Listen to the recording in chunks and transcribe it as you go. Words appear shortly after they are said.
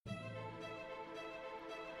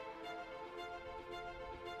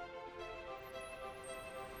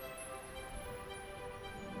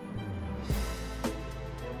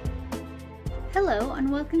Hello, and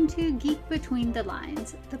welcome to Geek Between the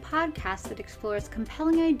Lines, the podcast that explores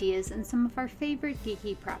compelling ideas and some of our favorite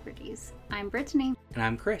geeky properties. I'm Brittany. And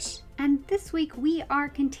I'm Chris. And this week we are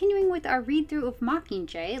continuing with our read-through of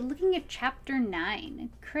Mockingjay, looking at Chapter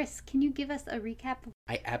 9. Chris, can you give us a recap?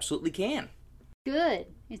 I absolutely can. Good.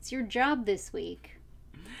 It's your job this week.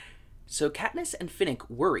 So Katniss and Finnick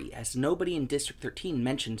worry as nobody in District 13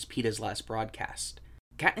 mentions Peeta's last broadcast.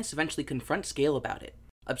 Katniss eventually confronts Gale about it,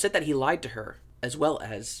 upset that he lied to her, as well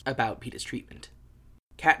as about Peeta's treatment.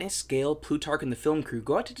 Katniss, Gale, Plutarch, and the film crew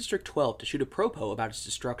go out to District 12 to shoot a propo about its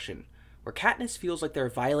destruction, where Katniss feels like they're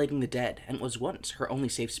violating the dead and was once her only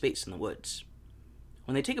safe space in the woods.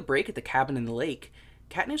 When they take a break at the cabin in the lake,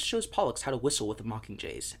 Katniss shows Pollux how to whistle with the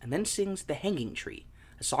Mockingjays, and then sings The Hanging Tree,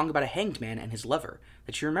 a song about a hanged man and his lover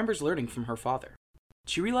that she remembers learning from her father.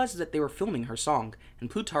 She realizes that they were filming her song, and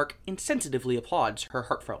Plutarch insensitively applauds her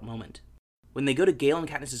heartfelt moment. When they go to Gale and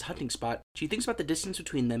Katniss's hunting spot, she thinks about the distance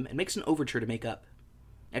between them and makes an overture to make up.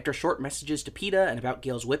 After short messages to Peeta and about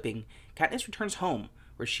Gale's whipping, Katniss returns home,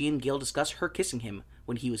 where she and Gale discuss her kissing him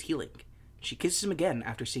when he was healing. She kisses him again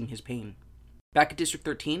after seeing his pain. Back at District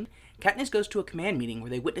 13, Katniss goes to a command meeting where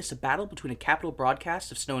they witness a battle between a Capitol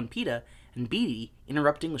broadcast of Snow and Peeta, and Beetee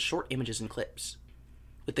interrupting with short images and clips.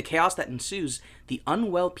 With the chaos that ensues, the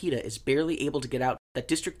unwell Peeta is barely able to get out that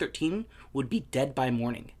District 13 would be dead by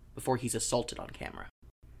morning before he's assaulted on camera.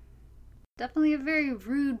 Definitely a very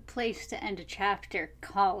rude place to end a chapter,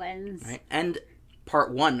 Collins. Right? And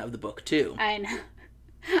part 1 of the book, too. I know.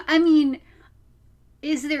 I mean,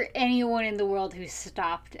 is there anyone in the world who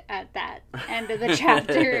stopped at that end of the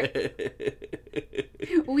chapter?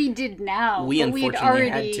 We did now. We but we'd unfortunately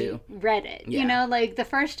already had to. read it. Yeah. You know, like the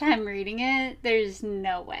first time reading it, there's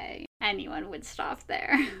no way anyone would stop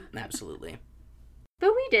there. Absolutely.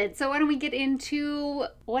 But we did. So why don't we get into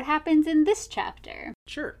what happens in this chapter?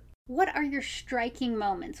 Sure. What are your striking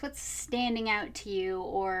moments? What's standing out to you,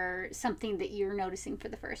 or something that you're noticing for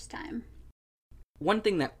the first time? One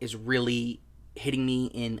thing that is really hitting me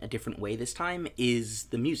in a different way this time is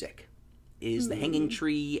the music, is the hanging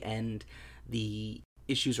tree and the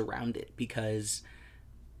issues around it, because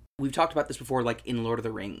we've talked about this before, like in Lord of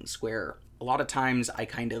the Rings, where a lot of times I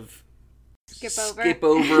kind of skip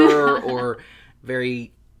over or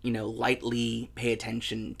very, lightly pay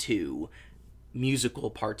attention to musical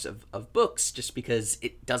parts of books just because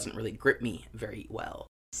it doesn't really grip me very well.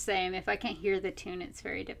 Same. If I can't hear the tune, it's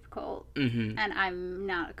very difficult. Mm-hmm. And I'm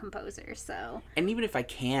not a composer, so... And even if I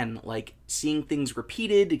can, like, seeing things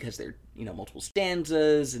repeated because they're, multiple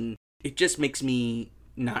stanzas, and it just makes me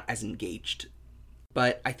not as engaged.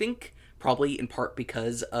 But I think probably in part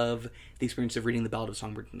because of the experience of reading The Ballad of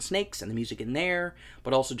Songbirds and Snakes and the music in there,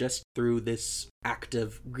 but also just through this act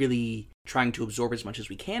of really trying to absorb as much as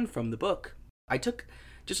we can from the book, I took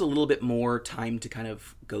just a little bit more time to kind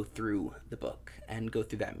of go through the book and go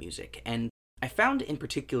through that music. And I found in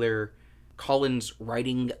particular Collins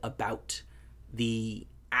writing about the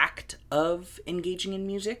act of engaging in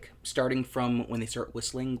music, starting from when they start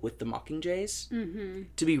whistling with the Mockingjays,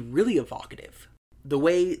 to be really evocative. The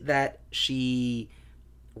way that she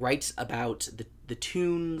writes about the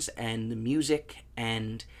tunes and the music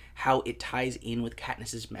and how it ties in with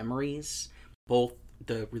Katniss's memories, both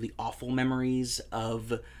the really awful memories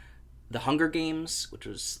of the Hunger Games, which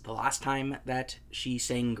was the last time that she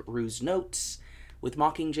sang Rue's notes with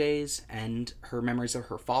Mockingjays, and her memories of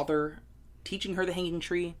her father teaching her the hanging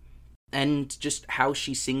tree, and just how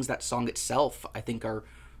she sings that song itself, I think are,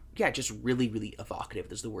 just really, really evocative.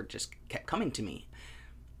 There's the word just kept coming to me.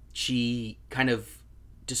 She kind of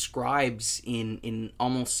describes in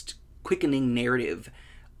almost quickening narrative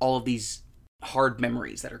all of these hard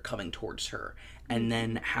memories that are coming towards her, and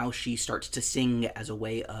then how she starts to sing as a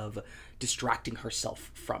way of distracting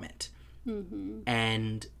herself from it.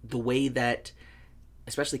 And the way that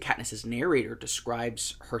especially Katniss's narrator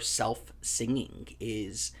describes herself singing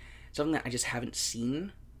is something that I just haven't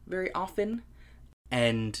seen very often,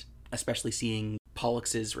 and especially seeing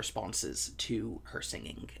Pollux's responses to her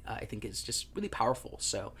singing, I think is just really powerful.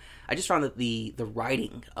 So I just found that the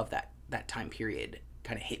writing of that time period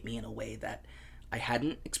kind of hit me in a way that I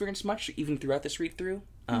hadn't experienced much, even throughout this read-through,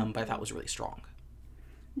 but I thought was really strong.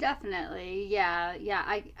 Definitely, yeah,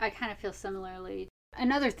 I kind of feel similarly.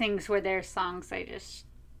 And other things where there's songs I just,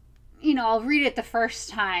 I'll read it the first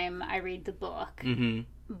time I read the book,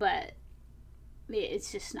 but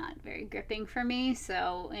it's just not very gripping for me,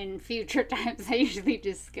 so in future times I usually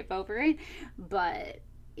just skip over it. But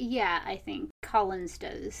yeah, I think Collins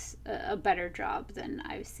does a better job than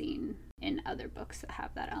I've seen in other books that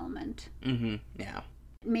have that element. Yeah.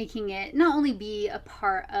 Making it not only be a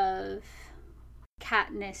part of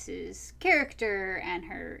Katniss's character and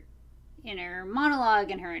her inner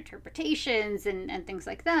monologue and her interpretations and things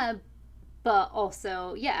like that, but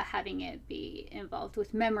also, yeah, having it be involved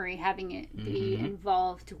with memory, having it be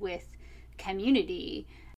involved with community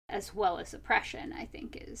as well as oppression, I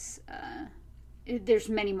think is, there's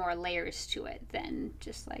many more layers to it than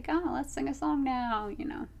just like, oh, let's sing a song now, you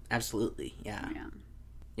know. Absolutely, yeah.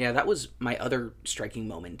 Yeah, that was my other striking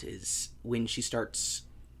moment, is when she starts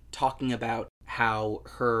talking about how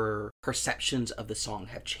her perceptions of the song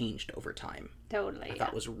have changed over time. Totally. I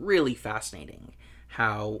thought was really fascinating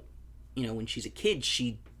how, you know, when she's a kid,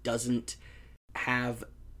 she doesn't have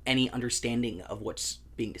any understanding of what's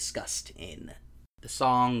being discussed in the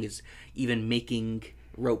song, is even making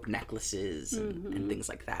rope necklaces and things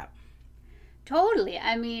like that. Totally.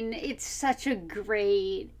 I mean, it's such a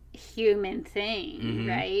great human thing,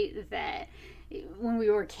 right? That when we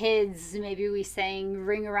were kids, maybe we sang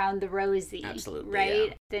Ring Around the Rosie. Absolutely, right?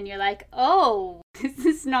 yeah. Then you're like, oh, this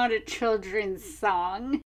is not a children's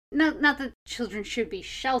song. Not that children should be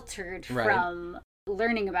sheltered from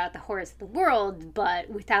learning about the horrors of the world, but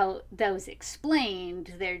without those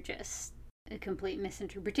explained, they're just a complete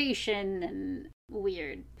misinterpretation and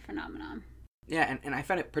weird phenomenon. Yeah, and I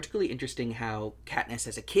found it particularly interesting how Katniss,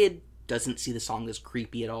 as a kid, doesn't see the song as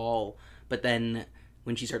creepy at all, but then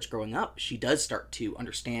when she starts growing up, she does start to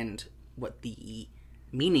understand what the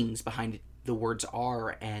meanings behind the words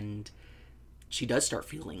are, and she does start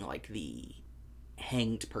feeling like the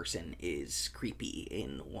hanged person is creepy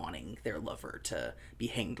in wanting their lover to be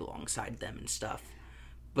hanged alongside them and stuff.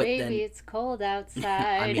 But Baby, then, it's cold outside.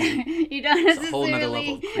 I mean, you don't it's necessarily... a whole nother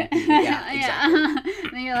level of creepy. Yeah, exactly.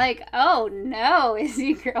 And you're like, oh no, as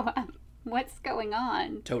you grow up, what's going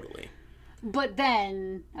on? Totally. But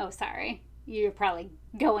then, oh sorry, you're probably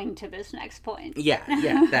going to this next point. Yeah,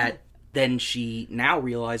 that then she now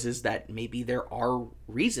realizes that maybe there are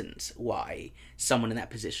reasons why someone in that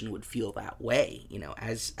position would feel that way, you know,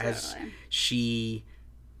 as she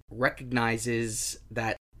recognizes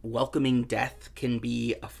that welcoming death can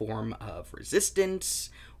be a form of resistance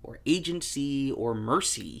or agency or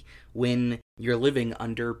mercy when you're living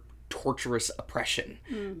under torturous oppression.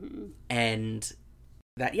 And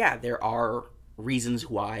that, yeah, there are reasons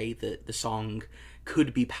why the song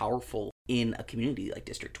could be powerful in a community like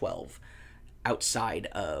District 12 outside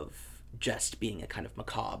of just being a kind of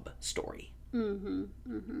macabre story. And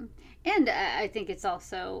I think it's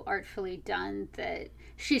also artfully done that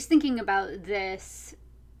she's thinking about this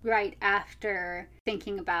right after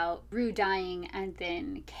thinking about Rue dying, and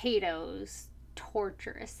then Cato's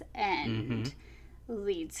torturous end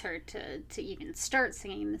leads her to even start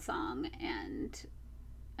singing the song,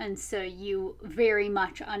 and so you very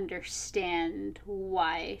much understand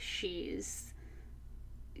why she's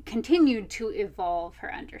continued to evolve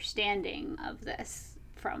her understanding of this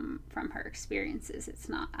from her experiences. It's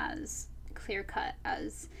not as clear cut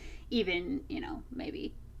as even, you know,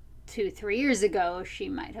 maybe 2-3 years ago she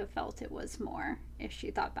might have felt it was more, if she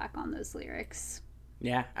thought back on those lyrics.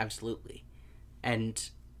 Yeah, absolutely. And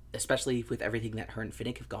especially with everything that her and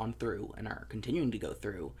Finnick have gone through and are continuing to go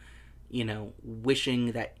through, you know,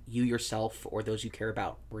 wishing that you yourself or those you care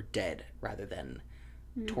about were dead rather than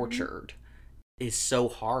tortured is so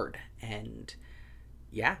hard. And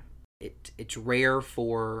yeah, it's rare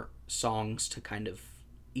for songs to kind of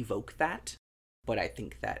evoke that, but I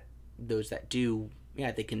think that those that do,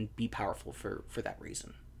 yeah, they can be powerful for that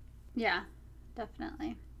reason. Yeah,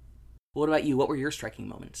 definitely. What about you? What were your striking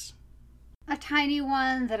moments? A tiny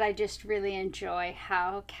one that I just really enjoy,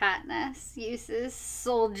 how Katniss uses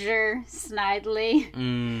Soldier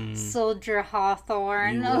Snidely, Soldier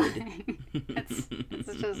Hawthorne. It's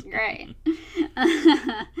just great.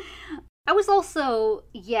 I was also,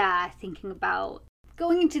 thinking about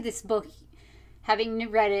going into this book, having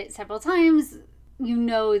read it several times, you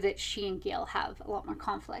know that she and Gale have a lot more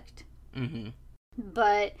conflict.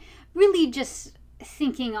 But really just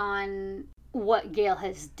thinking on what Gale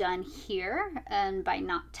has done here, and by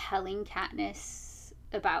not telling Katniss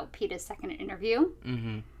about Peeta's second interview,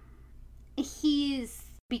 he's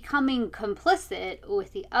becoming complicit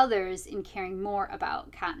with the others in caring more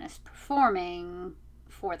about Katniss performing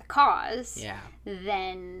for the cause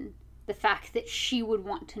than the fact that she would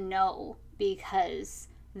want to know, because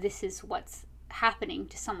this is what's happening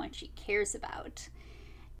to someone she cares about.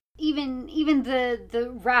 Even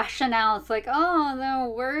the rationale, it's like, oh,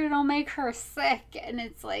 the word will make her sick. And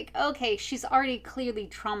it's like, okay, she's already clearly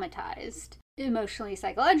traumatized, emotionally,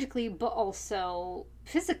 psychologically, but also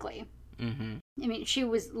physically. I mean, she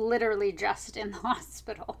was literally just in the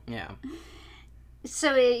hospital. Yeah.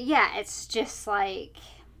 So, it's just like,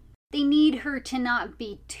 they need her to not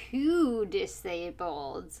be too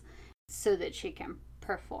disabled so that she can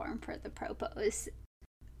perform for the propos.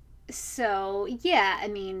 So, yeah, I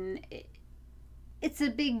mean, it's a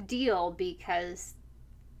big deal because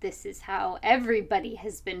this is how everybody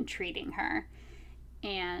has been treating her.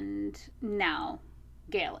 And now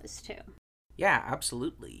Gale is too. Yeah,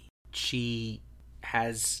 absolutely. She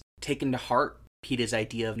has taken to heart Peeta's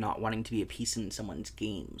idea of not wanting to be a piece in someone's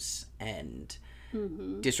games, and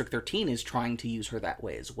District 13 is trying to use her that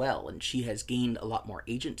way as well, and she has gained a lot more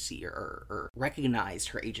agency, or recognized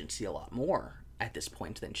her agency a lot more at this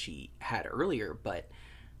point than she had earlier, but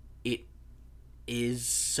it is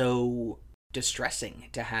so distressing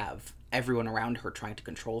to have everyone around her trying to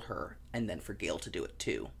control her, and then for Gale to do it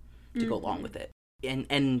too, to go along with it.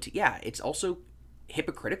 And yeah, it's also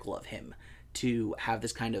hypocritical of him to have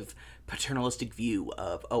this kind of paternalistic view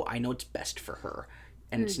of, oh, I know it's best for her,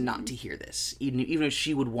 and it's not to hear this. Even if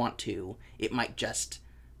she would want to, it might just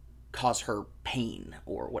cause her pain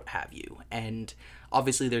or what have you. And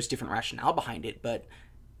obviously there's different rationale behind it, but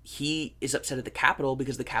he is upset at the Capitol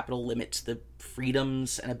because the Capitol limits the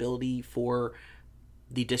freedoms and ability for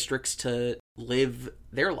the districts to live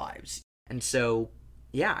their lives. And so,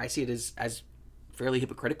 yeah, I see it as fairly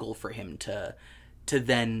hypocritical for him to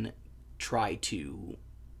then try to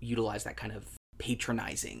utilize that kind of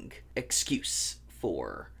patronizing excuse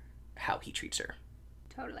for how he treats her.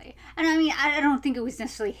 Totally. And I mean, I don't think it was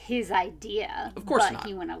necessarily his idea. Of course but not.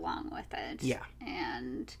 He went along with it. Yeah.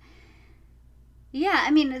 And yeah,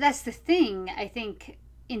 I mean, that's the thing. I think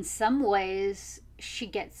in some ways she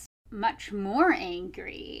gets much more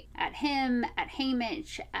angry at him, at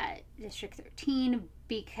Haymitch, at District 13,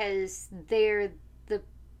 because they're the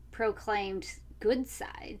proclaimed good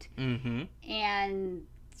side. And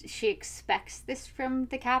she expects this from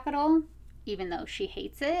the Capitol, even though she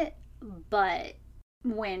hates it. But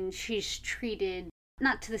when she's treated,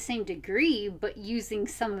 not to the same degree, but using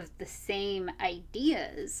some of the same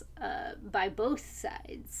ideas by both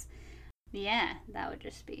sides, yeah, that would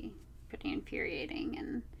just be pretty infuriating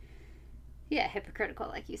and, yeah, hypocritical,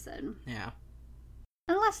 like you said. Yeah.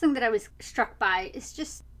 And the last thing that I was struck by is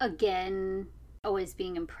just, again, always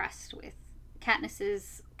being impressed with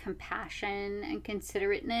Katniss's compassion and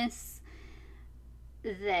considerateness,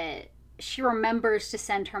 that she remembers to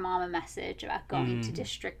send her mom a message about going to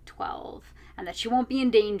District 12 and that she won't be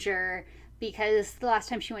in danger, because the last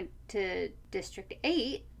time she went to District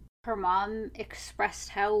 8, her mom expressed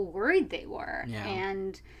how worried they were. Yeah.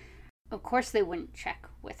 And of course they wouldn't check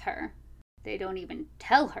with her. They don't even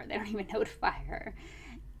tell her. They don't even notify her.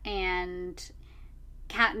 And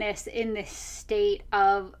Katniss, in this state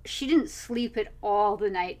of, she didn't sleep at all the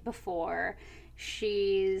night before.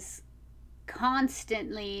 She's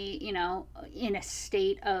constantly, in a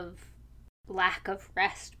state of lack of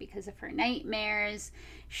rest because of her nightmares.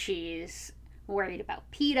 She's worried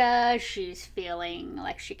about Peeta. She's feeling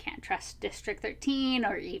like she can't trust District 13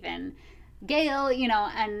 or even Gale,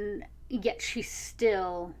 and yet she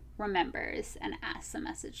still remembers and asks a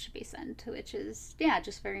message to be sent, which is,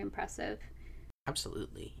 just very impressive.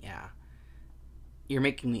 Absolutely, yeah. You're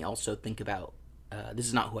making me also think about, this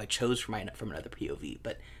is not who I chose from another POV,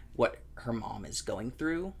 but what her mom is going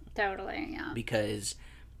through. Totally, yeah. Because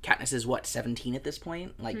Katniss is, 17 at this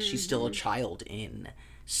point? Like, she's still a child in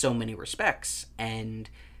so many respects, and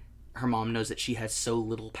her mom knows that she has so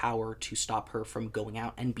little power to stop her from going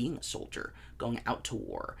out and being a soldier, going out to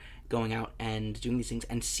war, going out and doing these things,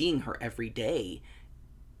 and seeing her every day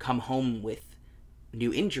come home with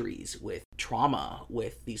new injuries, with trauma,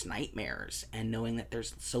 with these nightmares, and knowing that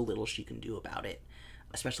there's so little she can do about it,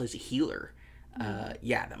 especially as a healer.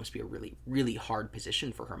 That must be a really, really hard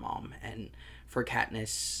position for her mom, and for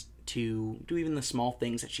Katniss to do even the small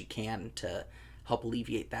things that she can to help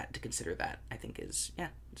alleviate that, to consider that, I think is,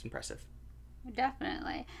 it's impressive.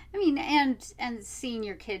 Definitely. I mean, and seeing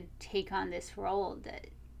your kid take on this role that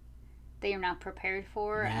they are not prepared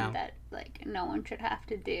for, and that, like, no one should have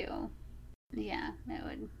to do. Yeah,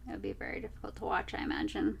 it would be very difficult to watch, I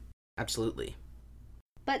imagine. Absolutely.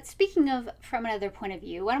 But speaking of from another point of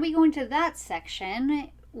view, why don't we go into that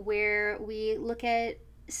section where we look at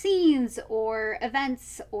scenes or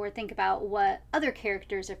events or think about what other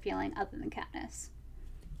characters are feeling other than Katniss.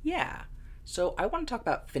 Yeah. So I want to talk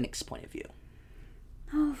about Finnick's point of view.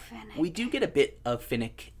 Oh, Finnick. We do get a bit of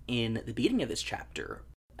Finnick in the beginning of this chapter.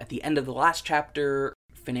 At the end of the last chapter,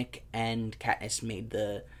 Finnick and Katniss made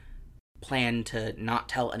the plan to not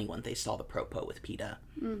tell anyone they saw the propo with Peeta.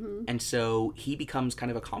 And so he becomes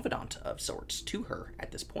kind of a confidant of sorts to her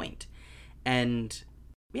at this point. And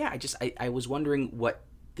yeah, I was wondering what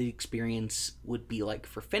the experience would be like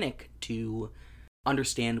for Finnick to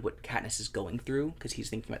understand what Katniss is going through, because he's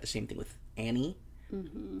thinking about the same thing with Annie,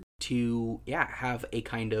 to, have a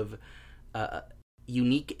kind of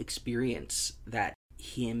unique experience that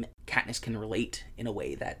Katniss can relate in a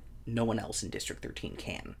way that no one else in District 13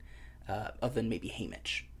 can, other than maybe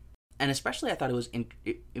Haymitch. And especially I thought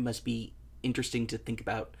it must be interesting to think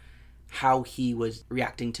about how he was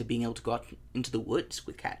reacting to being able to go out into the woods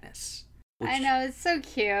with Katniss. I know, it's so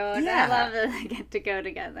cute. Yeah. I love that they get to go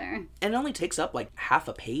together. And it only takes up like half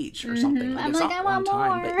a page or something. Like, it's not a long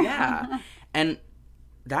time, but yeah. And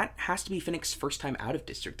that has to be Finnick's first time out of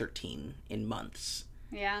District 13 in months.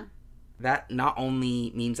 Yeah. That not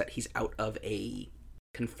only means that he's out of a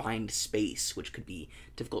confined space, which could be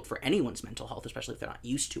difficult for anyone's mental health, especially if they're not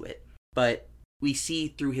used to it, but we see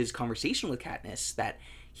through his conversation with Katniss that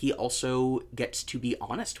he also gets to be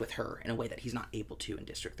honest with her in a way that he's not able to in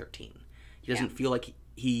District 13. He doesn't feel like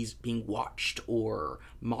he's being watched or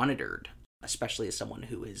monitored, especially as someone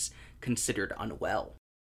who is considered unwell.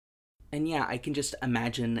 And yeah, I can just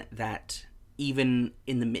imagine that even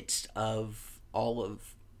in the midst of all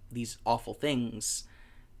of these awful things,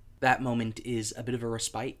 that moment is a bit of a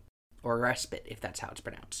respite, or a respite, if that's how it's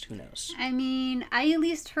pronounced. Who knows? I mean, I at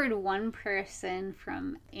least heard one person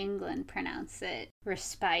from England pronounce it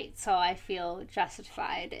respite, so I feel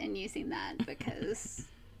justified in using that, because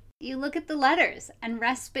you look at the letters, and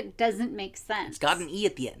respite doesn't make sense. It's got an E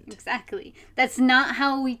at the end. Exactly. That's not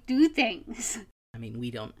how we do things. I mean,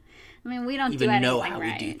 we don't even do know how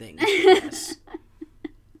right. we do things. Yes.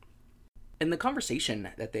 And the conversation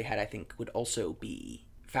that they had, I think, would also be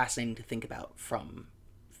fascinating to think about from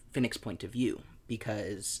Finnick's point of view,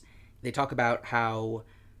 because they talk about how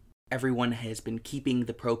everyone has been keeping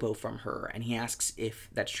the Propo from her, and he asks if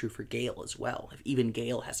that's true for Gale as well, if even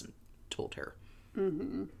Gale hasn't told her.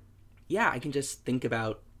 Mm-hmm. Yeah, I can just think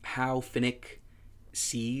about how Finnick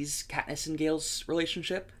sees Katniss and Gale's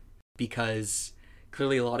relationship, because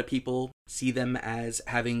clearly a lot of people see them as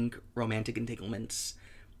having romantic entanglements.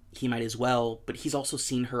 He might as well, but he's also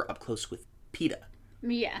seen her up close with Peeta.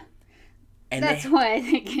 Yeah. And that's why I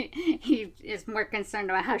think he is more concerned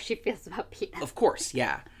about how she feels about Peeta. Of course,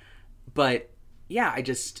 yeah. But, yeah,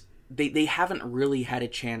 they haven't really had a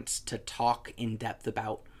chance to talk in depth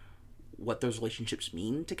about what those relationships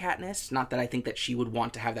mean to Katniss. Not that I think that she would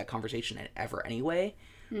want to have that conversation ever anyway.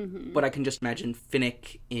 Mm-hmm. But I can just imagine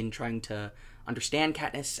Finnick, in trying to understand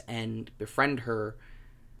Katniss and befriend her,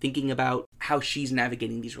 thinking about how she's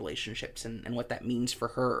navigating these relationships and what that means for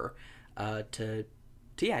her to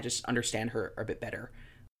just understand her a bit better.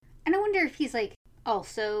 And I wonder if he's, like,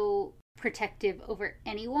 also protective over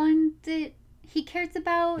anyone that he cares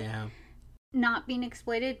about not being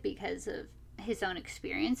exploited because of his own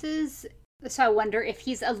experiences. So I wonder if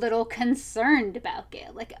he's a little concerned about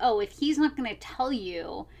Gale. Like, oh, if he's not going to tell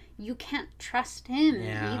you, you can't trust him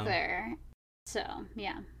either. So,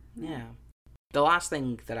 yeah. Yeah. The last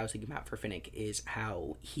thing that I was thinking about for Finnick is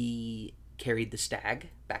how he carried the stag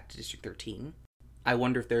back to District 13. I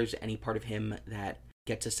wonder if there's any part of him that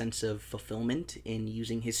gets a sense of fulfillment in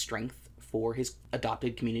using his strength for his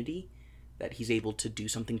adopted community, that he's able to do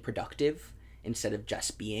something productive instead of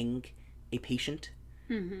just being a patient.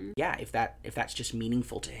 Mm-hmm. Yeah, if that's just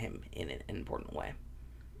meaningful to him in an important way.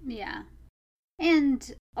 Yeah.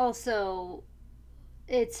 And also,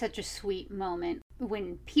 it's such a sweet moment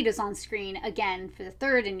when Peeta's on screen again for the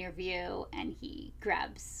third interview, and he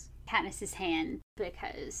grabs Katniss's hand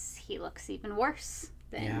because he looks even worse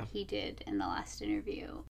than he did in the last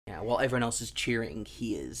interview. Yeah, while everyone else is cheering,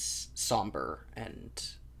 he is somber and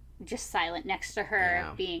just silent next to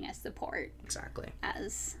her, being a support. Exactly.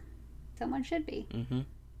 As someone should be. Mm-hmm.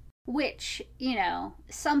 Which,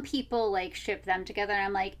 some people, like, ship them together, and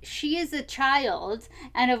I'm like, she is a child,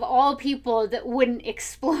 and of all people that wouldn't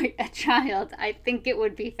exploit a child, I think it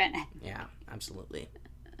would be Finnick. Yeah, absolutely.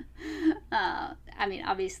 I mean,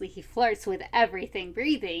 obviously he flirts with everything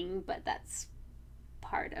breathing, but that's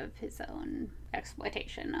part of his own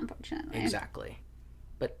exploitation, unfortunately. Exactly.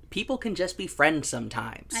 But people can just be friends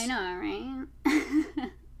sometimes. I know,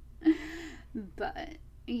 right? But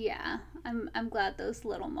yeah, I'm glad those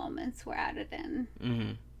little moments were added in.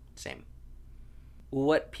 Mm-hmm. Same.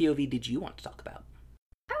 What POV did you want to talk about?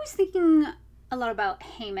 I was thinking a lot about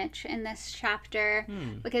Haymitch in this chapter,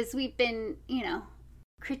 because we've been,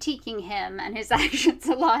 critiquing him and his actions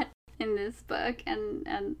a lot in this book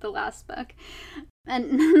and the last book.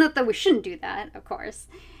 And not that we shouldn't do that, of course.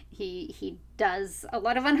 He does a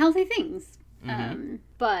lot of unhealthy things. Mm-hmm.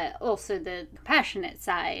 But also the compassionate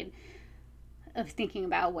side of thinking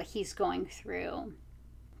about what he's going through.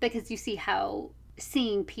 Because you see how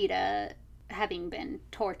seeing Peeta having been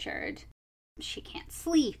tortured she can't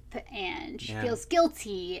sleep and she feels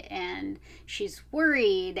guilty and she's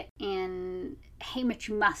worried, and Haymitch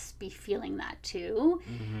must be feeling that too.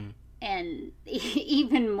 And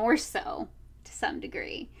even more so to some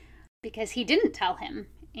degree, because he didn't tell him,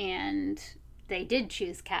 and they did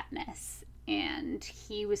choose Katniss, and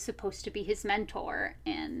he was supposed to be his mentor,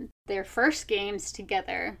 and their first games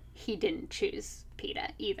together, he didn't choose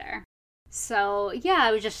Peeta either. So yeah,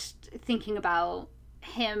 I was just thinking about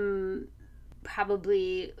him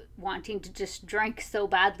probably wanting to just drink so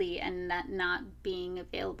badly and that not being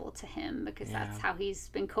available to him, because that's how he's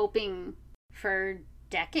been coping for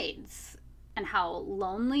decades, and how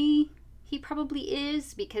lonely he probably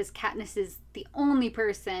is, because Katniss is the only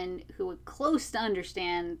person who would close to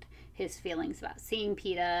understand his feelings about seeing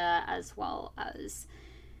Peeta, as well as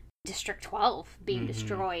District 12 being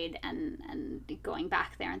destroyed and going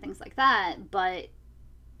back there and things like that. But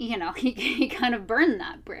you know, he kind of burned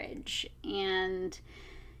that bridge, and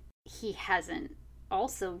he hasn't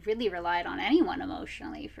also really relied on anyone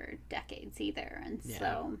emotionally for decades either. And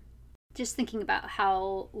so just thinking about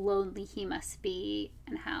how lonely he must be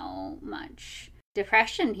and how much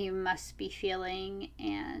depression he must be feeling,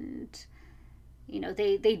 and you know,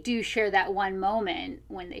 they do share that one moment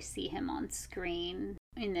when they see him on screen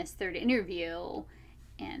in this third interview,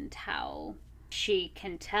 and how she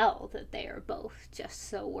can tell that they are both just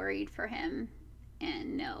so worried for him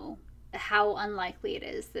and know how unlikely it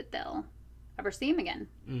is that they'll ever see him again.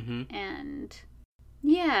 And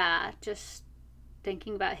yeah, just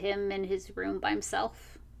thinking about him in his room by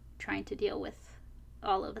himself, trying to deal with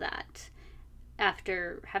all of that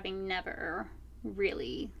after having never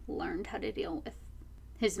really learned how to deal with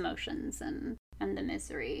his emotions and the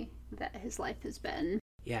misery that his life has been.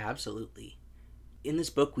 Yeah, absolutely. In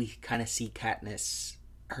this book, we kind of see Katniss,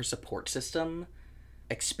 her support system,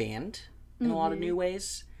 expand in a lot of new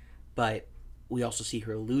ways, but we also see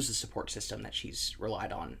her lose the support system that she's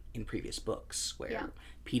relied on in previous books, where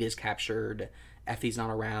Peeta's captured, Effie's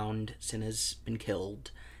not around, Cinna's been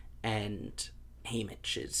killed, and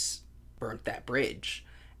Haymitch has burnt that bridge.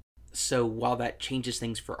 So while that changes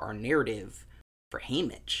things for our narrative, for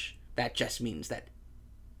Haymitch, that just means that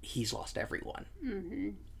he's lost everyone.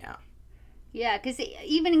 Yeah. Yeah, because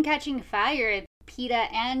even in Catching Fire,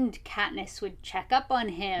 Peeta and Katniss would check up on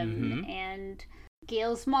him, and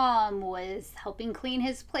Gale's mom was helping clean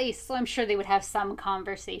his place, so I'm sure they would have some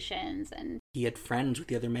conversations. And he had friends with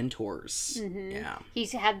the other mentors. Yeah.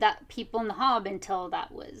 He's had that people in the Hob until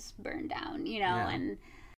that was burned down, you know, and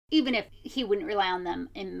even if he wouldn't rely on them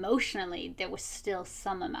emotionally, there was still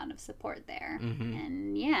some amount of support there.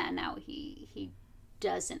 And now he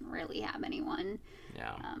doesn't really have anyone.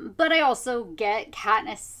 Yeah. But I also get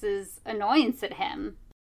Katniss's annoyance at him.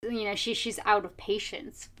 You know, she's out of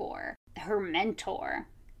patience for her mentor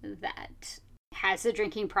that has a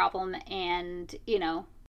drinking problem, and, you know,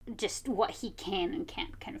 just what he can and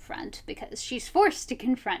can't confront, because she's forced to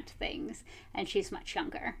confront things and she's much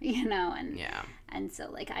younger, you know, and so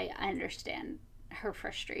like I understand her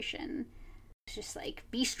frustration. It's just like,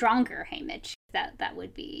 be stronger, Haymitch. That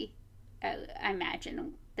would be I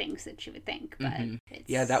imagine things that she would think, but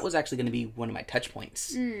yeah, that was actually going to be one of my touch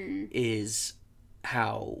points, is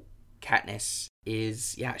how Katniss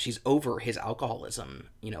is, she's over his alcoholism,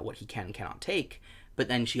 you know, what he can and cannot take, but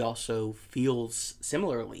then she also feels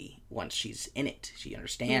similarly once she's in it. She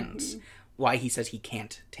understands why he says he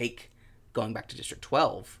can't take going back to District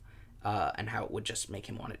 12, and how it would just make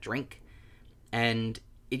him want to drink. And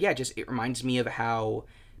it reminds me of how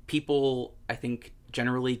people, I think,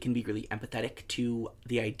 generally can be really empathetic to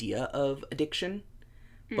the idea of addiction,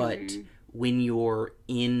 but when you're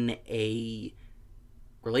in a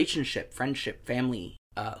relationship, friendship, family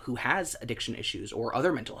who has addiction issues or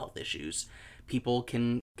other mental health issues, people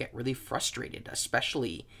can get really frustrated,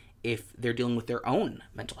 especially if they're dealing with their own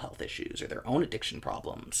mental health issues or their own addiction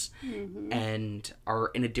problems, and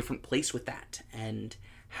are in a different place with that, and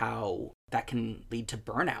how that can lead to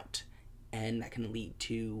burnout, and that can lead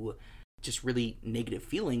to just really negative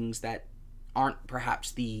feelings that aren't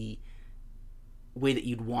perhaps the way that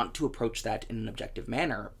you'd want to approach that in an objective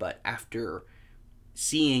manner. But after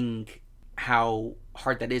seeing how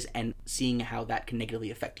hard that is and seeing how that can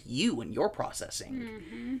negatively affect you and your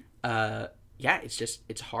processing,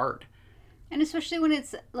 it's hard. And especially when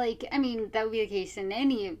it's like, I mean, that would be the case in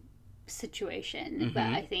any situation, but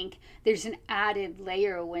I think there's an added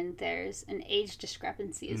layer when there's an age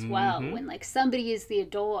discrepancy as well, when like somebody is the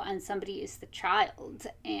adult and somebody is the child,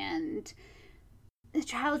 and the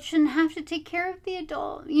child shouldn't have to take care of the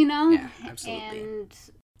adult, you know? Yeah, absolutely.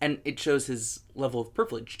 And it shows his level of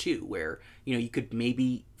privilege too, where, you know, you could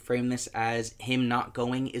maybe frame this as him not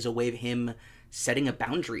going is a way of him setting a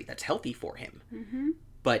boundary that's healthy for him. Mm-hmm.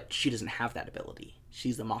 But she doesn't have that ability.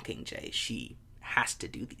 She's the Mockingjay. She has to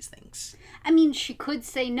do these things. I mean, she could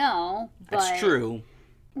say no, but that's true.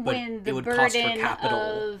 But when the it would burden cost her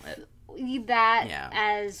capital. Of that,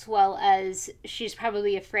 as well as she's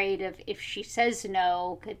probably afraid of if she says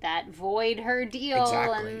no, could that void her deal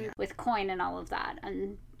and with coin and all of that,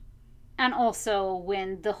 and also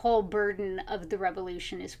when the whole burden of the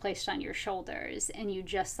revolution is placed on your shoulders, and you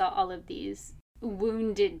just saw all of these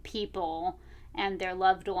wounded people and their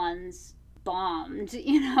loved ones bombed,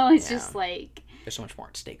 it's just like there's so much more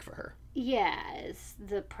at stake for her. Yes,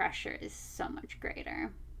 the pressure is so much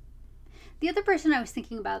greater. The other person I was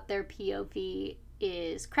thinking about their POV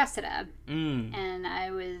is Cressida. And I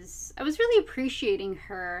was really appreciating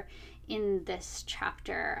her in this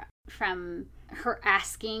chapter, from her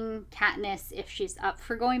asking Katniss if she's up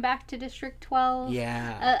for going back to District 12.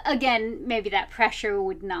 Yeah. Again, maybe that pressure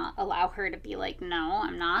would not allow her to be like, no,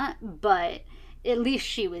 I'm not, but at least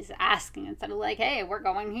she was asking instead of like, hey, we're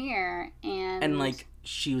going here. And like,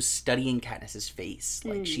 she was studying Katniss's face.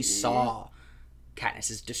 Like, she saw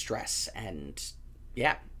Katniss's distress and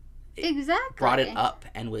exactly brought it up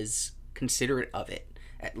and was considerate of it,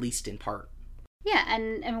 at least in part. Yeah,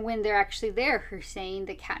 and when they're actually there, her saying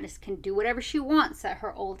that Katniss can do whatever she wants at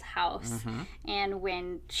her old house. Mm-hmm. And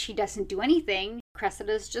when she doesn't do anything,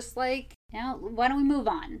 Cressida's just like, why don't we move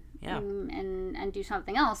on? Yeah. And do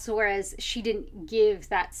something else. Whereas she didn't give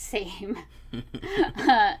that same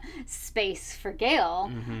space for Gale.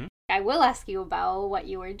 Mm-hmm. I will ask you about what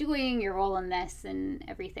you were doing, your role in this, and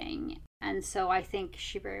everything. And so I think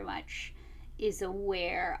she very much is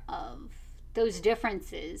aware of those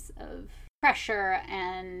differences of pressure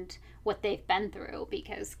and what they've been through,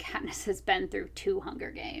 because Katniss has been through 2 Hunger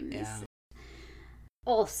Games. Yeah.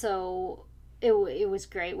 Also, it was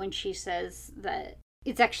great when she says that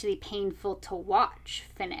it's actually painful to watch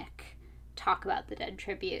Finnick talk about the dead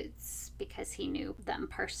tributes because he knew them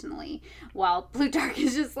personally, while Plutarch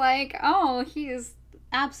is just like, oh, he is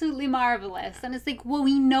absolutely marvelous. And it's like, well,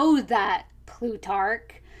 we know that,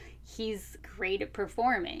 Plutarch. He's great at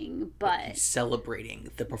performing, but he's celebrating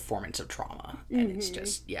the performance of trauma, and it's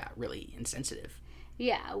just really insensitive.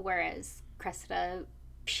 Yeah, whereas Cressida,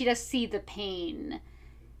 she does see the pain,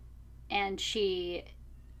 and she,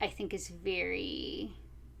 I think, is very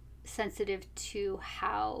sensitive to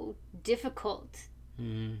how difficult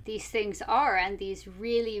these things are, and these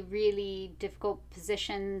really, really difficult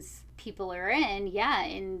positions people are in,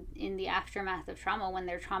 in the aftermath of trauma, when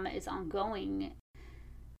their trauma is ongoing.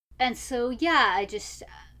 And so, I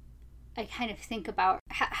kind of think about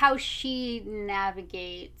how she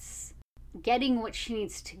navigates getting what she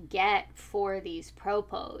needs to get for these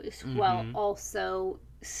propos, while also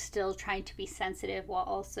still trying to be sensitive, while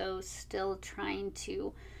also still trying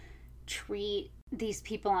to treat these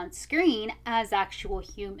people on screen as actual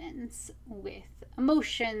humans with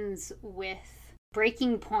emotions, with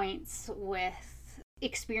breaking points, with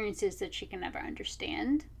experiences that she can never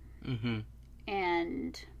understand.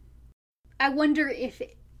 And I wonder if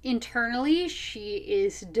internally she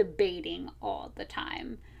is debating all the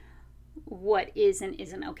time what is and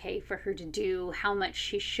isn't okay for her to do, how much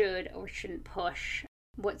she should or shouldn't push,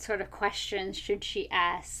 what sort of questions should she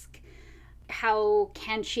ask, how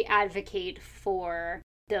can she advocate for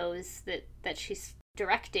those that she's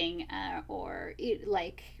directing, or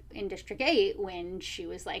like in District 8 when she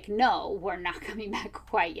was like, no, we're not coming back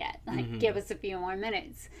quite yet, like give us a few more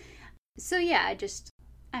minutes. So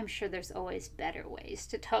I'm sure there's always better ways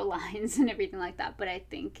to toe lines and everything like that, but I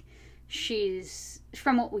think she's,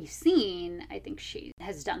 from what we've seen, I think she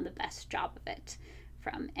has done the best job of it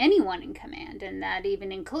from anyone in command, and that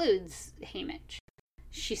even includes Haymitch.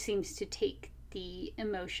 She seems to take the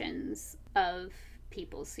emotions of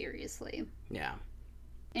people seriously. Yeah.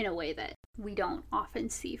 In a way that we don't often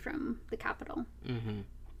see from the Capitol.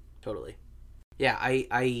 Totally. Yeah,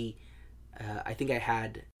 I think I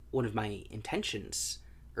had one of my intentions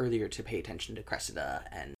earlier to pay attention to Cressida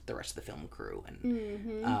and the rest of the film crew,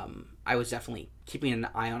 and I was definitely keeping an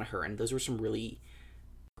eye on her, and those were some really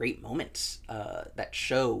great moments that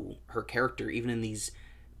show her character, even in these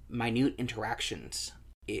minute interactions.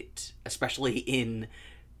 It, especially in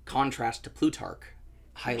contrast to Plutarch,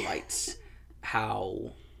 highlights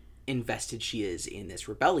how invested she is in this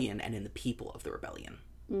rebellion and in the people of the rebellion.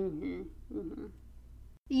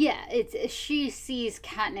 Yeah, she sees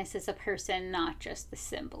Katniss as a person, not just the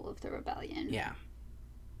symbol of the rebellion. Yeah.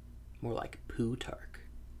 More like Plutarch.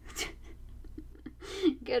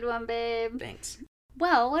 Good one, babe. Thanks.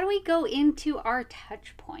 Well, why don't we go into our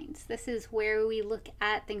touch points? This is where we look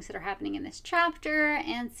at things that are happening in this chapter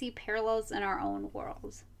and see parallels in our own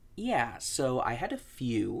worlds. Yeah, so I had a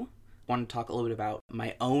few. I want to talk a little bit about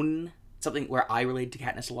my own, something where I relate to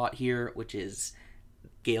Katniss a lot here, which is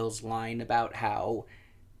Gale's line about how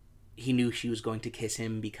he knew she was going to kiss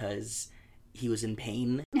him because he was in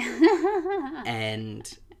pain. And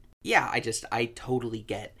yeah, I totally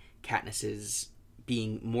get Katniss's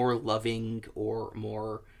being more loving or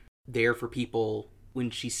more there for people when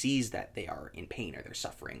she sees that they are in pain or they're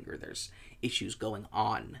suffering or there's issues going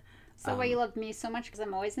on. So why you love me so much because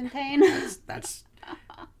I'm always in pain? That's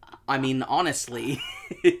I mean, honestly.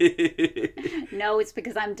 No, it's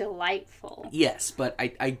because I'm delightful. Yes, but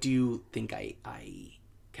I do think I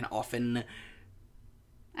can often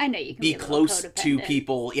I know you can be close to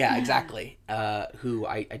people, yeah, exactly, who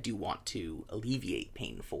I do want to alleviate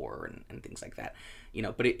pain for and things like that. You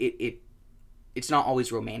know, but it's not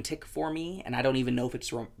always romantic for me, and I don't even know if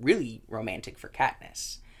it's really romantic for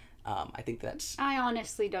Katniss. I think that's... I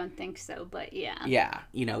honestly don't think so, but yeah. Yeah,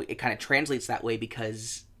 you know, it kind of translates that way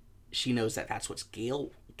because she knows that that's what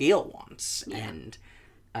Gale wants. Yeah.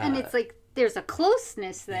 And it's like, there's a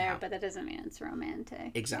closeness there, but that doesn't mean it's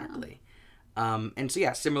romantic. Exactly. And so,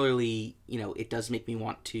 yeah, similarly, you know, it does make me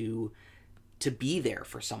want to be there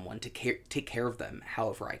for someone, to take care of them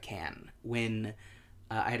however I can. When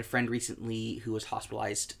I had a friend recently who was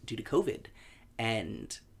hospitalized due to COVID,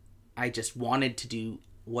 and I just wanted to do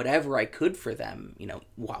whatever I could for them, you know,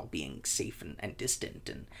 while being safe and distant.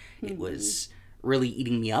 And it was really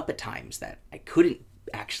eating me up at times that I couldn't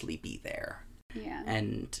actually be there. Yeah.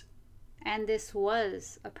 And this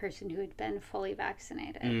was a person who had been fully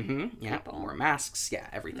vaccinated. Mm-hmm. Yeah, wore masks, yeah,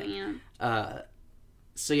 everything. Yeah.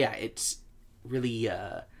 So yeah, it's really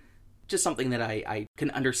just something that I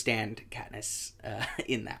can understand Katniss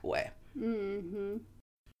in that way. Mm-hmm.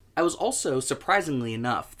 I was also, surprisingly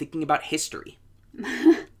enough, thinking about history.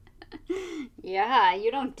 Yeah,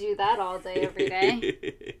 you don't do that all day, every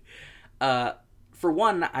day. For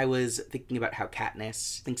one, I was thinking about how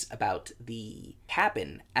Katniss thinks about the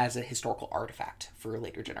cabin as a historical artifact for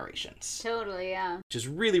later generations. Totally, yeah. Which is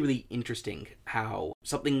really, really interesting how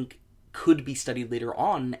something could be studied later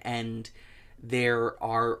on, and there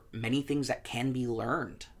are many things that can be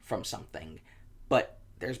learned from something, but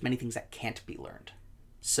there's many things that can't be learned.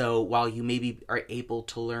 So while you maybe are able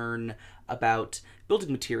to learn about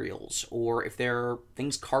building materials, or if there are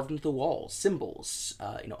things carved into the walls, symbols,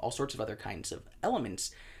 all sorts of other kinds of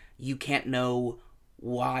elements, you can't know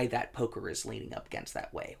why that poker is leaning up against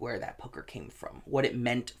that way, where that poker came from, what it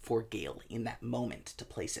meant for Gale in that moment to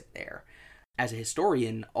place it there. As a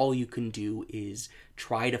historian, all you can do is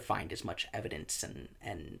try to find as much evidence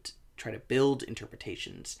and try to build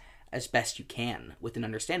interpretations as best you can, with an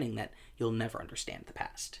understanding that you'll never understand the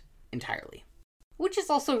past entirely. Which is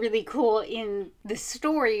also really cool in the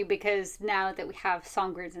story, because now that we have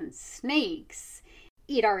songbirds and snakes,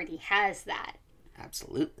 it already has that.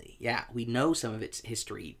 Absolutely. Yeah, we know some of its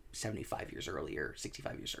history 75 years earlier,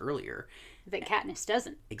 65 years earlier. That Katniss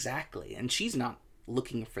doesn't. Exactly. And she's not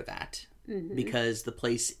looking for that, because the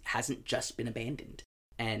place hasn't just been abandoned.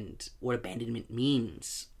 And what abandonment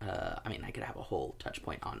means, I could have a whole touch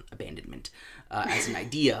point on abandonment as an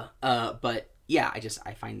idea, but yeah,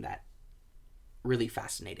 I find that really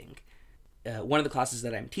fascinating. One of the classes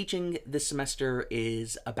that I'm teaching this semester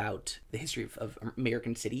is about the history of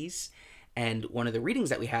American cities, and one of the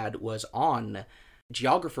readings that we had was on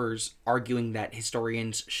geographers arguing that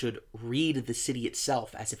historians should read the city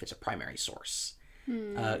itself as if it's a primary source.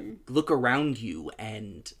 Look around you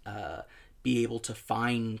and be able to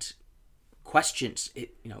find questions,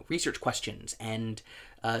 research questions, and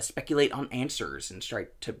speculate on answers and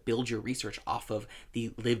start to build your research off of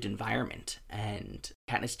the lived environment. And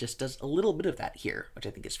Katniss just does a little bit of that here, which I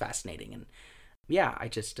think is fascinating. And yeah,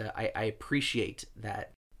 I appreciate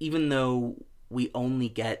that even though we only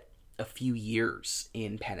get a few years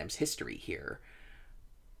in Panem's history here,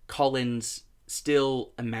 Collins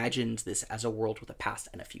still imagines this as a world with a past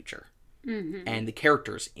and a future. Mm-hmm. And the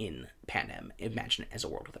characters in Panem imagine it as a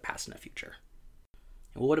world with a past and a future.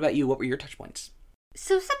 Well, what about you? What were your touch points?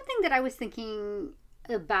 So something that I was thinking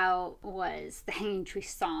about was the Hanging Tree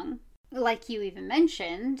song. Like you even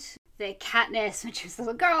mentioned, that Katniss, when she was a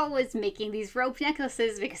little girl, was making these rope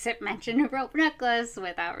necklaces because it mentioned a rope necklace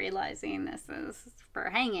without realizing this is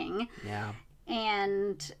for hanging. Yeah.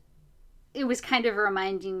 And it was kind of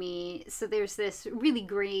reminding me, so there's this really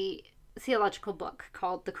great theological book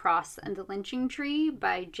called The Cross and the Lynching Tree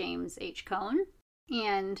by James H. Cone.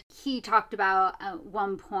 And he talked about at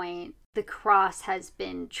one point the cross has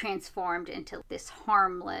been transformed into this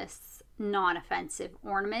harmless non-offensive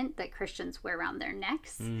ornament that Christians wear around their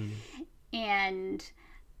necks. And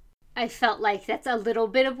I felt like that's a little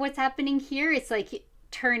bit of what's happening here. It's like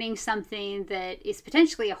turning something that is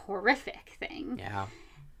potentially a horrific thing. Yeah.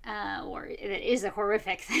 Or that is a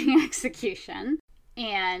horrific thing, execution.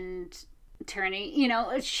 And turning,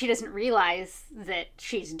 she doesn't realize that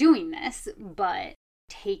she's doing this, but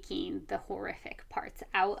taking the horrific parts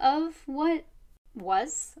out of what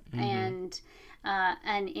was. And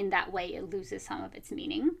in that way it loses some of its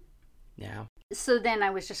meaning. Yeah. So then I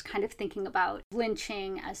was just kind of thinking about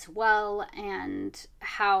lynching as well, and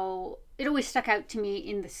how it always stuck out to me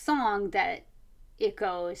in the song that it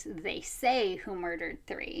goes, they say who murdered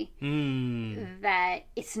 3. That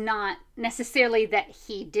it's not necessarily that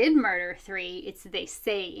he did murder 3, it's they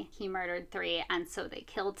say he murdered 3 and so they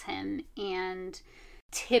killed him. And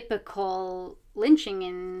typical lynching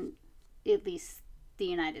in at least the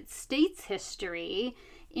United States history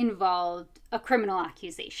involved a criminal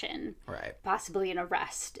accusation, right? Possibly an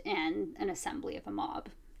arrest and an assembly of a mob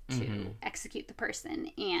to execute the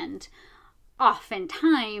person. And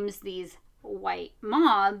oftentimes these white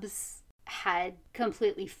mobs had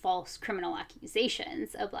completely false criminal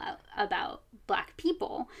accusations about black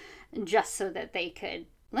people just so that they could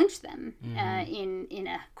lynch them in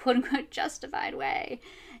a quote-unquote justified way.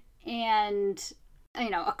 And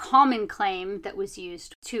a common claim that was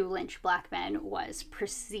used to lynch black men was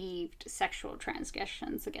perceived sexual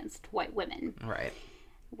transgressions against white women. Right.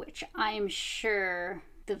 Which I'm sure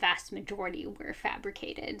the vast majority were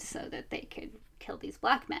fabricated so that they could kill these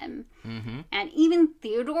black men. And even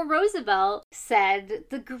Theodore Roosevelt said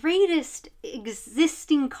the greatest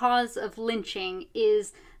existing cause of lynching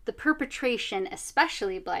is the perpetration,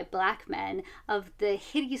 especially by black men, of the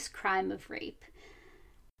hideous crime of rape.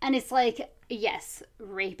 And it's like, yes,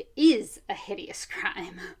 rape is a hideous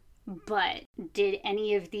crime, but did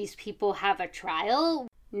any of these people have a trial?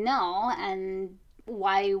 No. And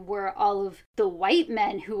why were all of the white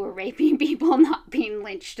men who were raping people not being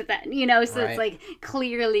lynched then? So right. It's like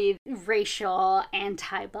clearly racial,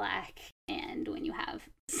 anti-black. And when you have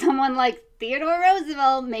someone like Theodore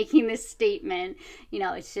Roosevelt making this statement,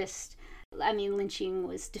 it's just, lynching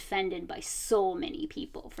was defended by so many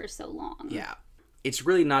people for so long. Yeah. It's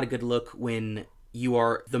really not a good look when you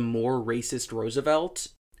are the more racist Roosevelt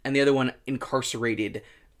and the other one incarcerated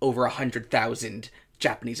over 100,000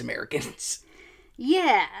 Japanese Americans.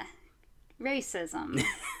 Yeah. Racism.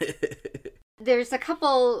 There's a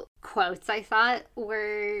couple quotes I thought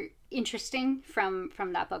were interesting from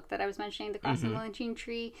that book that I was mentioning, The Cross and the Lynching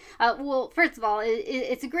Tree. Well, first of all,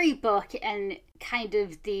 it's a great book, and kind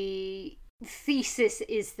of the thesis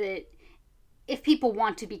is that if people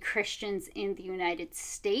want to be Christians in the United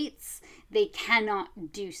States, they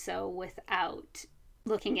cannot do so without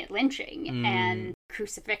looking at lynching and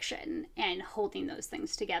crucifixion and holding those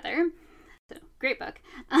things together. So, great book.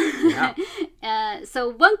 Yeah. So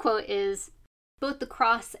one quote is, both the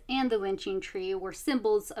cross and the lynching tree were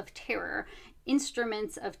symbols of terror,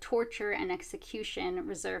 instruments of torture and execution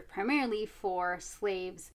reserved primarily for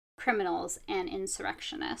slaves, criminals, and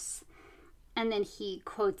insurrectionists. And then he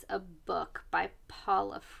quotes a book by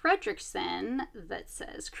Paula Fredrickson that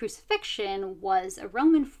says, crucifixion was a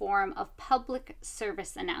Roman form of public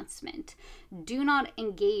service announcement. Do not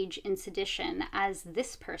engage in sedition as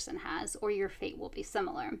this person has, or your fate will be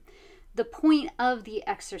similar. The point of the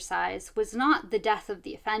exercise was not the death of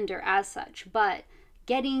the offender as such, but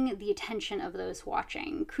getting the attention of those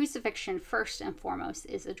watching. Crucifixion, first and foremost,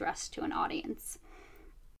 is addressed to an audience.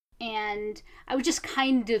 And I was just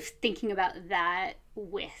kind of thinking about that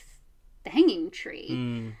with the hanging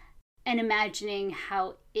tree and imagining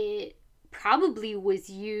how it probably was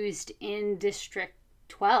used in District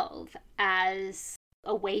 12 as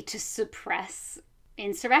a way to suppress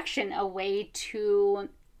insurrection, a way to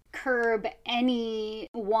curb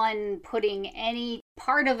anyone putting any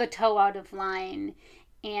part of a toe out of line.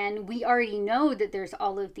 And we already know that there's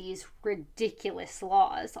all of these ridiculous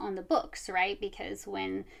laws on the books, right? Because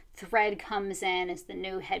when Thread comes in as the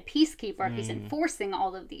new head peacekeeper, he's enforcing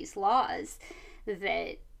all of these laws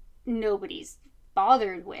that nobody's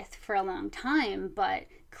bothered with for a long time. But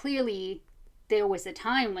clearly there was a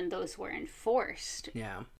time when those were enforced.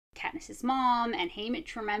 Yeah. Katniss's mom and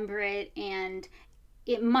Haymitch remember it, and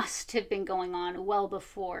it must have been going on well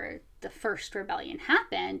before the first rebellion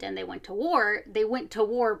happened and they went to war. They went to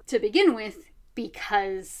war to begin with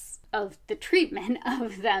because of the treatment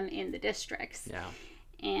of them in the districts. Yeah.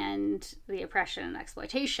 And the oppression and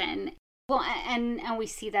exploitation. Well, and we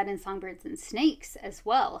see that in Songbirds and Snakes as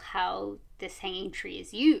well, how this hanging tree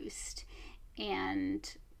is used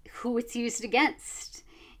and who it's used against.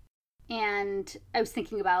 And I was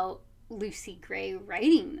thinking about Lucy Gray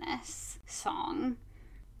writing this song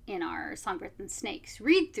in our Songbirds and Snakes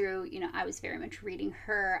read through, I was very much reading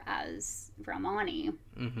her as Romani.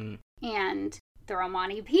 Mm-hmm. And the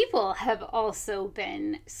Romani people have also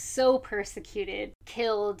been so persecuted,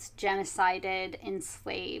 killed, genocided,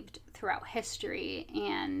 enslaved throughout history.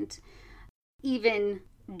 And even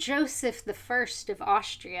Joseph I of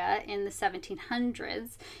Austria in the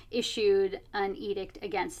 1700s issued an edict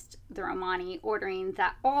against the Romani, ordering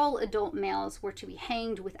that all adult males were to be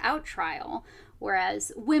hanged without trial,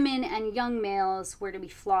 whereas women and young males were to be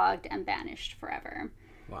flogged and banished forever.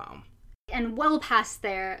 Wow. And well past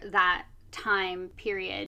that time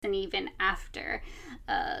period, and even after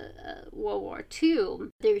World War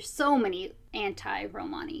II, there's so many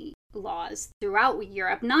anti-Romani laws throughout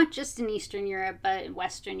Europe, not just in Eastern Europe, but in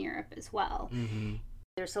Western Europe as well. Mm-hmm.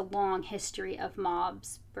 There's a long history of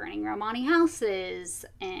mobs burning Romani houses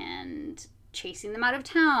and chasing them out of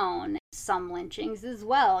town. Some lynchings as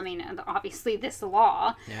well. I mean, obviously this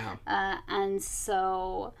law. Yeah. And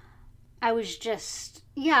so I was just,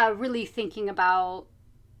 really thinking about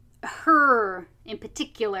her in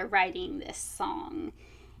particular writing this song.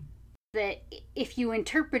 That if you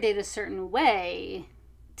interpret it a certain way,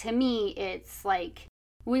 to me, it's like,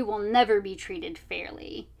 we will never be treated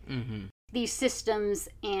fairly. Mm-hmm. These systems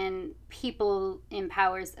and people in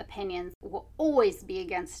power's opinions will always be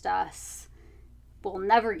against us. We'll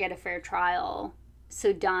never get a fair trial.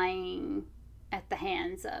 So dying at the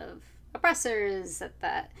hands of oppressors, at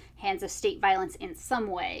the hands of state violence in some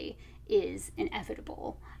way is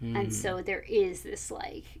inevitable. Mm-hmm. And so there is this,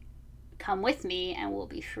 like, come with me and we'll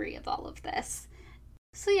be free of all of this.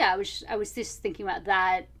 So yeah, I was just thinking about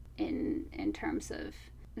that in terms of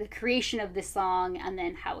the creation of this song, and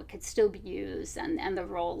then how it could still be used, and the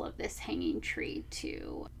role of this hanging tree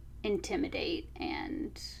to intimidate.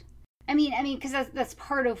 And I mean, because that's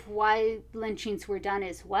part of why lynchings were done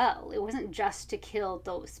as well. It wasn't just to kill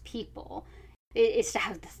those people. It's to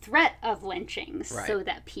have the threat of lynchings, right, so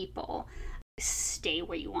that people stay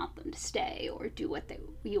where you want them to stay or do what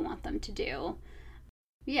you want them to do.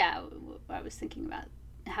 Yeah, I was thinking about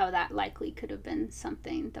how that likely could have been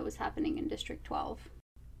something that was happening in District 12.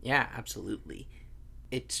 Yeah, absolutely.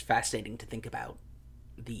 It's fascinating to think about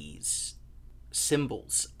these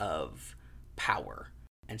symbols of power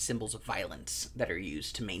and symbols of violence that are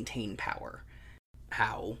used to maintain power.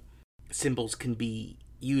 How symbols can be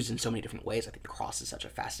used in so many different ways. I think the cross is such a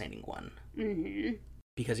fascinating one. Mm-hmm.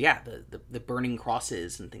 Because, the burning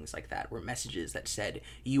crosses and things like that were messages that said,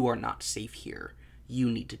 you are not safe here.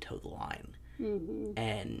 You need to toe the line. Mm-hmm.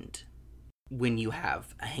 And when you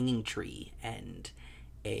have a hanging tree and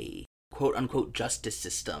a quote-unquote justice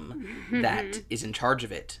system mm-hmm. that is in charge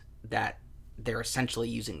of it, that they're essentially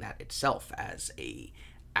using that itself as a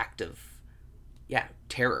act of,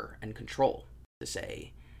 terror and control, to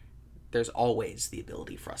say, there's always the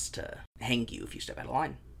ability for us to hang you if you step out of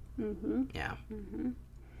line. Mm-hmm. Yeah. Mm-hmm.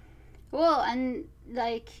 Well, and,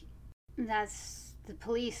 that's the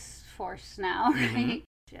police force now, right? Mm-hmm.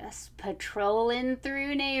 Just patrolling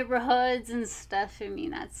through neighborhoods and stuff. I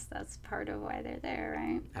mean, that's part of why they're there,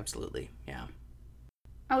 right? Absolutely, yeah.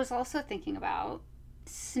 I was also thinking about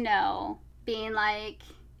Snow being like,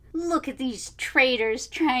 look at these traitors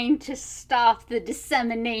trying to stop the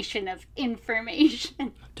dissemination of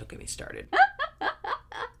information. Don't get me started.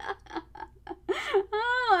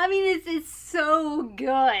 Oh, I mean, it's so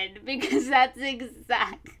good because that's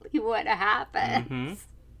exactly what happens. Mm-hmm.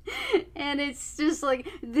 And it's just like,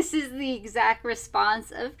 this is the exact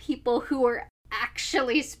response of people who are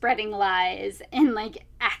actually spreading lies and,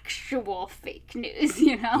 actual fake news,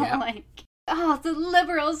 Yeah. The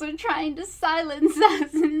liberals are trying to silence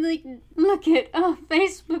us, and, look at,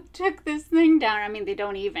 Facebook took this thing down. I mean, they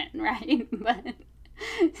don't even, right? But,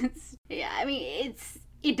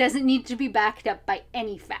 it doesn't need to be backed up by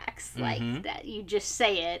any facts like that. You just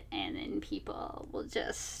say it, and then people will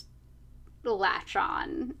just latch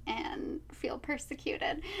on and feel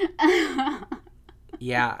persecuted.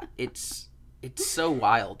 Yeah, it's so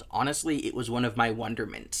wild. Honestly, it was one of my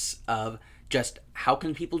wonderments of just, how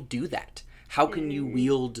can people do that? How can you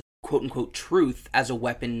wield quote-unquote truth as a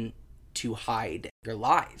weapon to hide your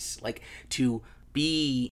lies? To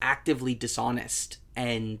be actively dishonest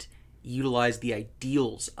and utilize the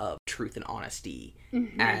ideals of truth and honesty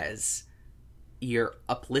as you're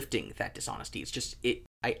uplifting that dishonesty. It's just,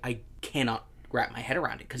 I cannot wrap my head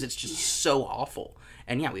around it because it's just so awful.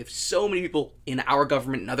 And we have so many people in our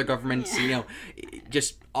government and other governments,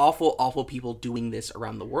 just awful, awful people doing this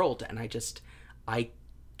around the world. And I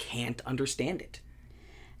can't understand it.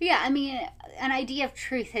 Yeah, I mean, an idea of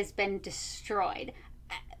truth has been destroyed.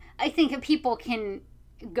 I think that people can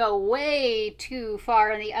go way too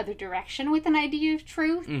far in the other direction with an idea of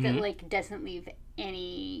truth Mm-hmm. that, like, doesn't leave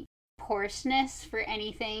any porousness for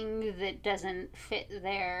anything that doesn't fit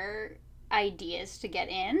their ideas to get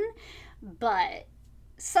in. But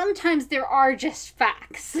sometimes there are just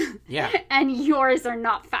facts. Yeah. And yours are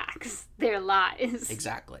not facts. They're lies.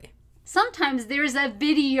 Exactly. Sometimes there's a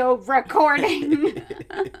video recording.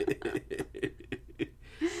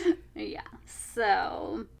 Yeah.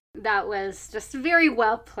 So that was just very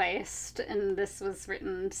well placed. And this was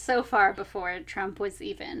written so far before Trump was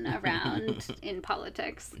even around in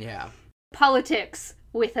politics. Yeah. Politics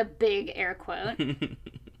with a big air quote.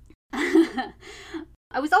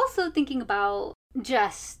 I was also thinking about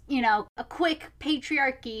just, a quick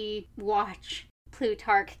patriarchy watch.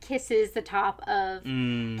 Plutarch kisses the top of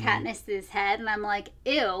Katniss's head, and I'm like,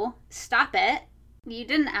 ew, stop it. You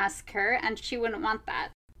didn't ask her, and she wouldn't want that.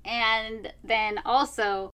 And then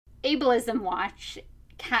also, ableism watch,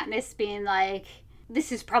 Katniss being like,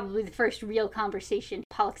 this is probably the first real conversation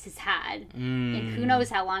Pollux has had in who knows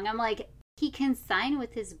how long. I'm like, he can sign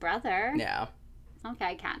with his brother. Yeah.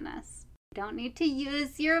 Okay, Katniss. Don't need to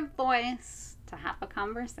use your voice to have a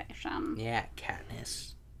conversation. Yeah,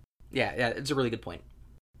 Katniss. Yeah, it's a really good point.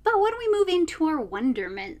 But when we move into our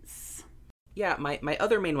wonderments? Yeah, my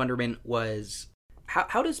other main wonderment was,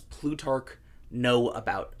 how does Plutarch know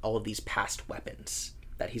about all of these past weapons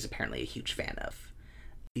that he's apparently a huge fan of?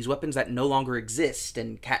 These weapons that no longer exist,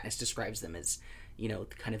 and Katniss describes them as,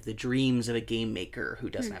 kind of the dreams of a game maker who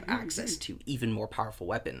doesn't have access to even more powerful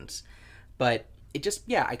weapons. But it just,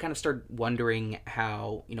 I kind of started wondering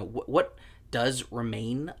how, what does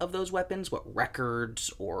remain of those weapons, what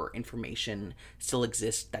records or information still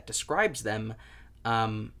exist that describes them,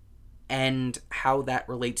 and how that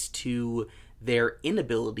relates to their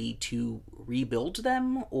inability to rebuild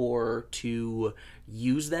them or to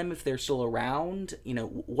use them if they're still around.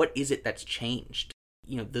 What is it that's changed?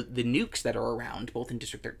 The nukes that are around, both in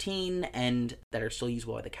District 13 and that are still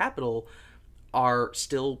usable by the Capitol, are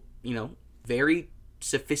still, very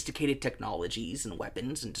sophisticated technologies and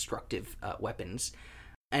weapons and destructive weapons.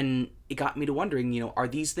 And it got me to wondering, are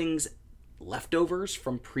these things leftovers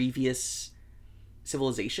from previous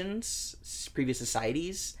civilizations, previous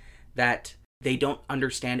societies, that they don't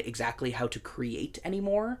understand exactly how to create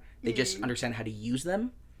anymore? They just understand how to use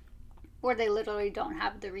them? Or they literally don't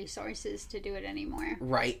have the resources to do it anymore.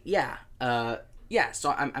 Right, yeah.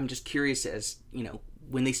 So I'm just curious as,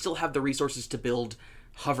 when they still have the resources to build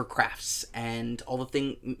hovercrafts and all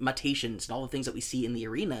the mutations and all the things that we see in the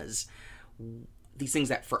arenas, these things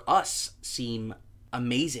that for us seem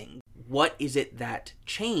amazing, what is it that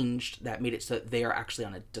changed that made it so that they are actually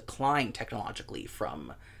on a decline technologically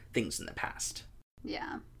from things in the past?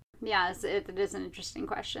 Yeah, it is an interesting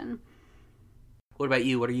question. What about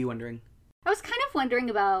you? What are you wondering? I was kind of wondering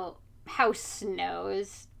about how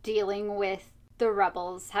Snow's dealing with the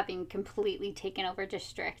rebels having completely taken over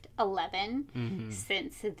District 11,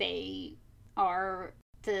 since they are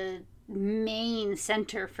the main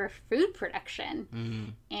center for food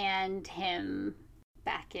production, and him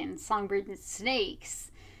back in Songbirds and Snakes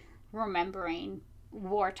remembering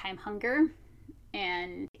wartime hunger,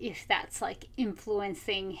 and if that's like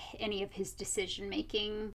influencing any of his decision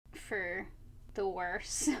making for the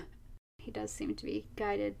worse. He does seem to be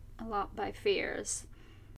guided a lot by fears.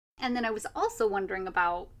 And then I was also wondering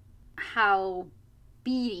about how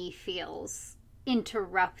Beetee feels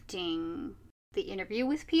interrupting the interview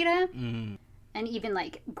with Peeta, and even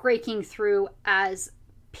like breaking through as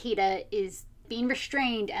Peeta is being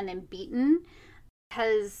restrained and then beaten,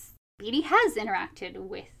 because Beetee has interacted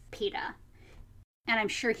with Peeta, and I'm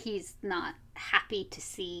sure he's not happy to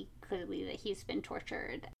see clearly that he's been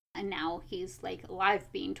tortured, and now he's like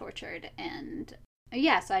live being tortured. And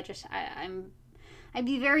so I'd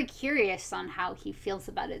be very curious on how he feels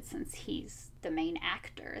about it, since he's the main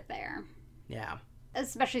actor there. Yeah.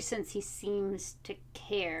 Especially since he seems to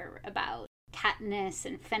care about Katniss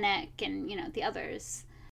and Fennec and, the others.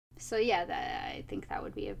 So I think that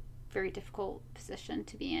would be a very difficult position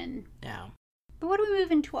to be in. Yeah. But what do we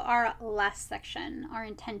move into our last section, our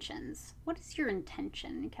intentions? What is your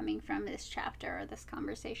intention coming from this chapter or this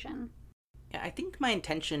conversation? Yeah, I think my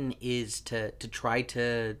intention is to try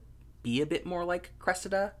to be a bit more like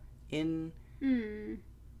Cressida in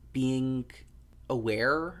being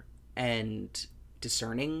aware and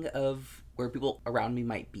discerning of where people around me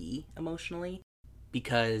might be emotionally,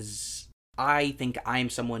 because I think I'm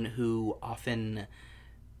someone who often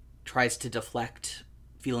tries to deflect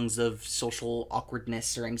feelings of social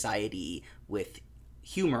awkwardness or anxiety with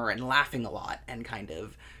humor and laughing a lot and kind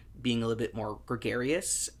of being a little bit more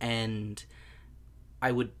gregarious. And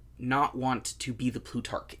I would not want to be the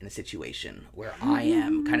Plutarch in a situation where I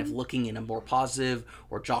am kind of looking in a more positive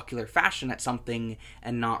or jocular fashion at something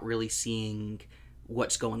and not really seeing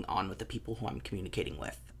what's going on with the people who I'm communicating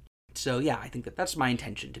with. So yeah, I think that that's my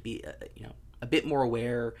intention, to be, a bit more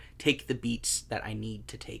aware, take the beats that I need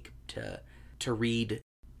to take to read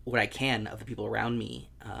what I can of the people around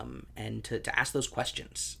me, and to ask those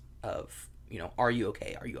questions of, are you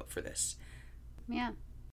okay? Are you up for this? Yeah.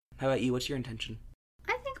 How about you? What's your intention?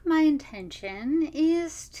 I think my intention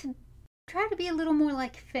is to try to be a little more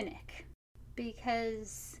like Finnick,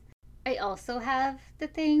 because I also have the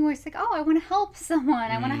thing where it's like, oh, I want to help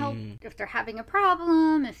someone. I want to help if they're having a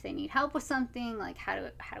problem, if they need help with something, like how do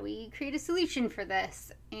we create a solution for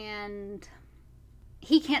this? And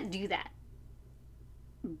he can't do that.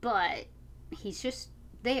 But he's just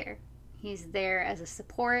there. He's there as a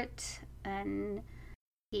support, and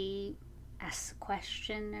he asks a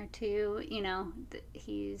question or two,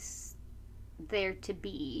 he's there to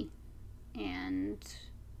be, and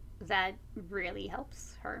that really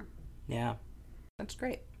helps her. Yeah, that's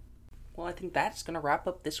great. Well, I think that's going to wrap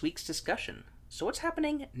up this week's discussion. So what's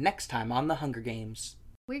happening next time on The Hunger Games?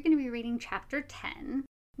 We're going to be reading Chapter 10,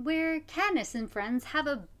 where Katniss and friends have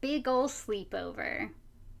a big ol' sleepover.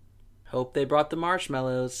 Hope they brought the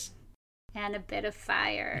marshmallows. And a bit of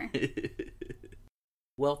fire.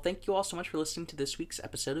 Well, thank you all so much for listening to this week's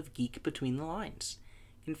episode of Geek Between the Lines.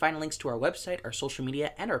 You can find links to our website, our social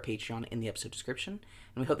media, and our Patreon in the episode description,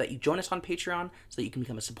 and we hope that you join us on Patreon so that you can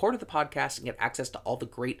become a supporter of the podcast and get access to all the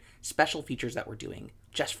great special features that we're doing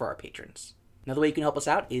just for our patrons. Another way you can help us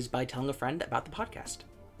out is by telling a friend about the podcast.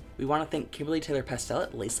 We want to thank Kimberly Taylor Pastel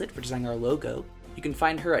at Lacelet for designing our logo. You can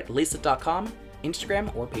find her at lacelet.com,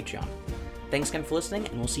 Instagram, or Patreon. Thanks again for listening,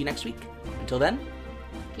 and we'll see you next week. Until then,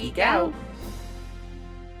 geek out!